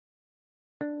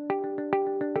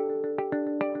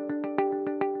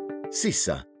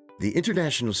SISSA, the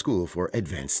International School for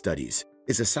Advanced Studies,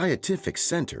 is a scientific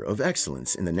center of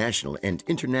excellence in the national and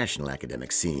international academic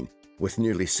scene, with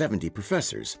nearly 70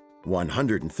 professors,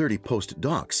 130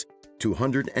 postdocs,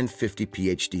 250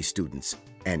 PhD students,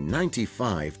 and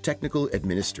 95 technical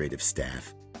administrative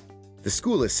staff. The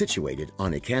school is situated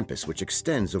on a campus which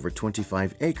extends over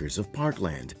 25 acres of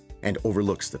parkland and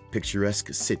overlooks the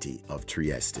picturesque city of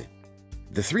Trieste.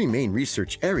 The three main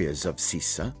research areas of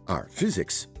SISSA are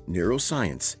physics,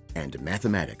 neuroscience, and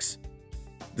mathematics.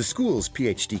 The school's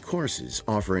PhD courses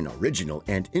offer an original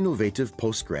and innovative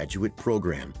postgraduate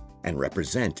program and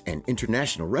represent an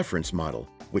international reference model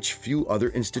which few other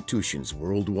institutions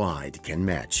worldwide can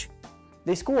match.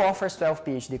 The school offers 12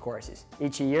 PhD courses.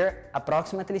 Each year,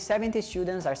 approximately 70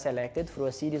 students are selected through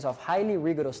a series of highly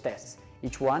rigorous tests.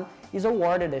 Each one is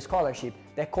awarded a scholarship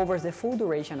that covers the full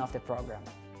duration of the program.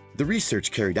 The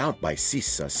research carried out by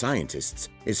SISSA scientists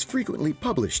is frequently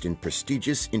published in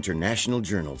prestigious international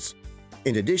journals.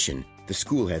 In addition, the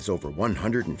school has over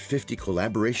 150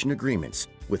 collaboration agreements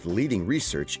with leading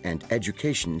research and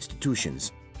education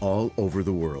institutions all over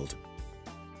the world.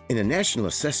 In a national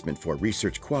assessment for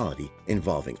research quality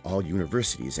involving all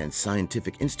universities and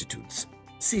scientific institutes,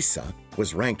 SISSA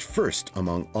was ranked first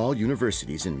among all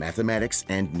universities in mathematics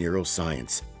and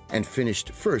neuroscience, and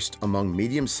finished first among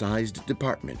medium-sized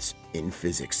departments in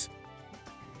physics.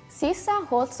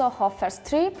 SISSA also offers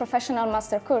 3 professional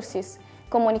master courses: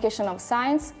 Communication of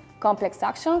Science, Complex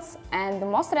Actions, and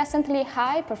most recently,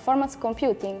 High-Performance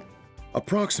Computing.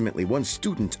 Approximately 1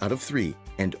 student out of 3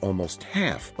 and almost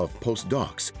half of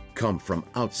postdocs come from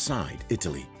outside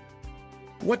Italy.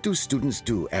 What do students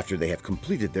do after they have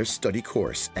completed their study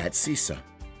course at SISSA?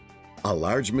 A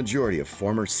large majority of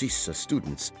former SISSA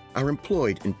students are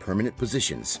employed in permanent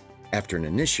positions after an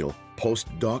initial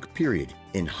postdoc period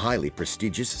in highly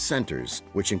prestigious centers,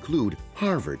 which include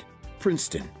Harvard,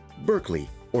 Princeton, Berkeley,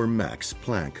 or Max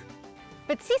Planck.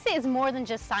 But SISSA is more than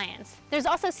just science. There's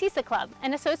also SISSA Club,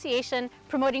 an association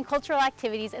promoting cultural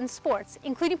activities and sports,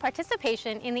 including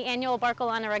participation in the annual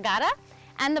Barcolana Regatta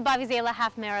and the Bavisela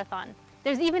Half Marathon.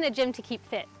 There's even a gym to keep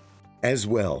fit. As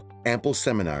well, ample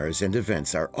seminars and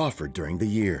events are offered during the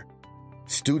year.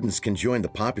 Students can join the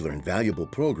popular and valuable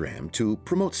program to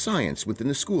promote science within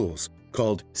the schools,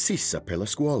 called SISSA per la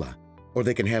Scuola, or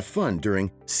they can have fun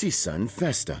during SISSA in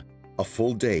Festa, a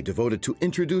full day devoted to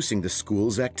introducing the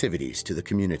school's activities to the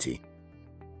community.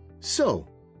 So,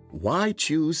 why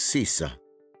choose SISSA?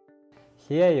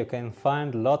 Here you can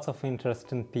find lots of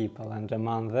interesting people, and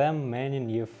among them many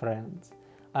new friends.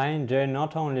 I enjoy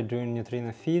not only doing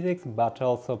neutrino physics, but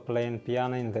also playing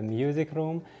piano in the music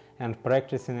room and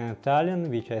practicing Italian,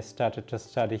 which I started to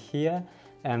study here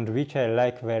and which I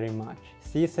like very much.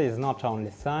 SISSA is not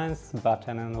only science, but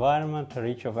an environment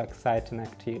rich of exciting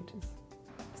activities.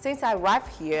 Since I arrived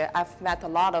here, I've met a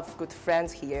lot of good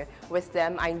friends here. With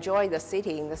them, I enjoy the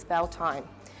city in the spare time.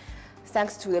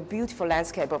 Thanks to the beautiful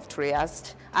landscape of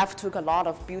Trieste, I've took a lot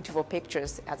of beautiful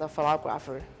pictures as a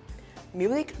photographer.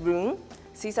 Music room,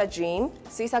 SISSA gym,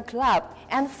 SISSA club,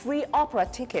 and free opera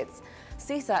tickets.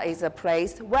 SISSA is a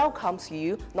place welcomes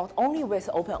you not only with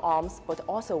open arms, but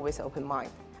also with open mind.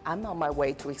 I'm on my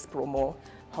way to explore more.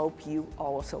 Hope you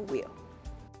also will.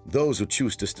 Those who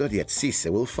choose to study at SISSA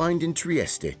will find in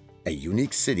Trieste a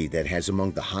unique city that has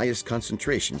among the highest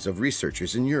concentrations of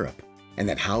researchers in Europe and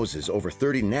that houses over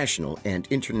 30 national and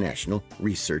international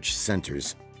research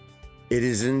centers. It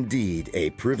is indeed a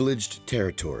privileged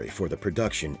territory for the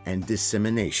production and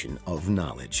dissemination of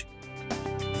knowledge.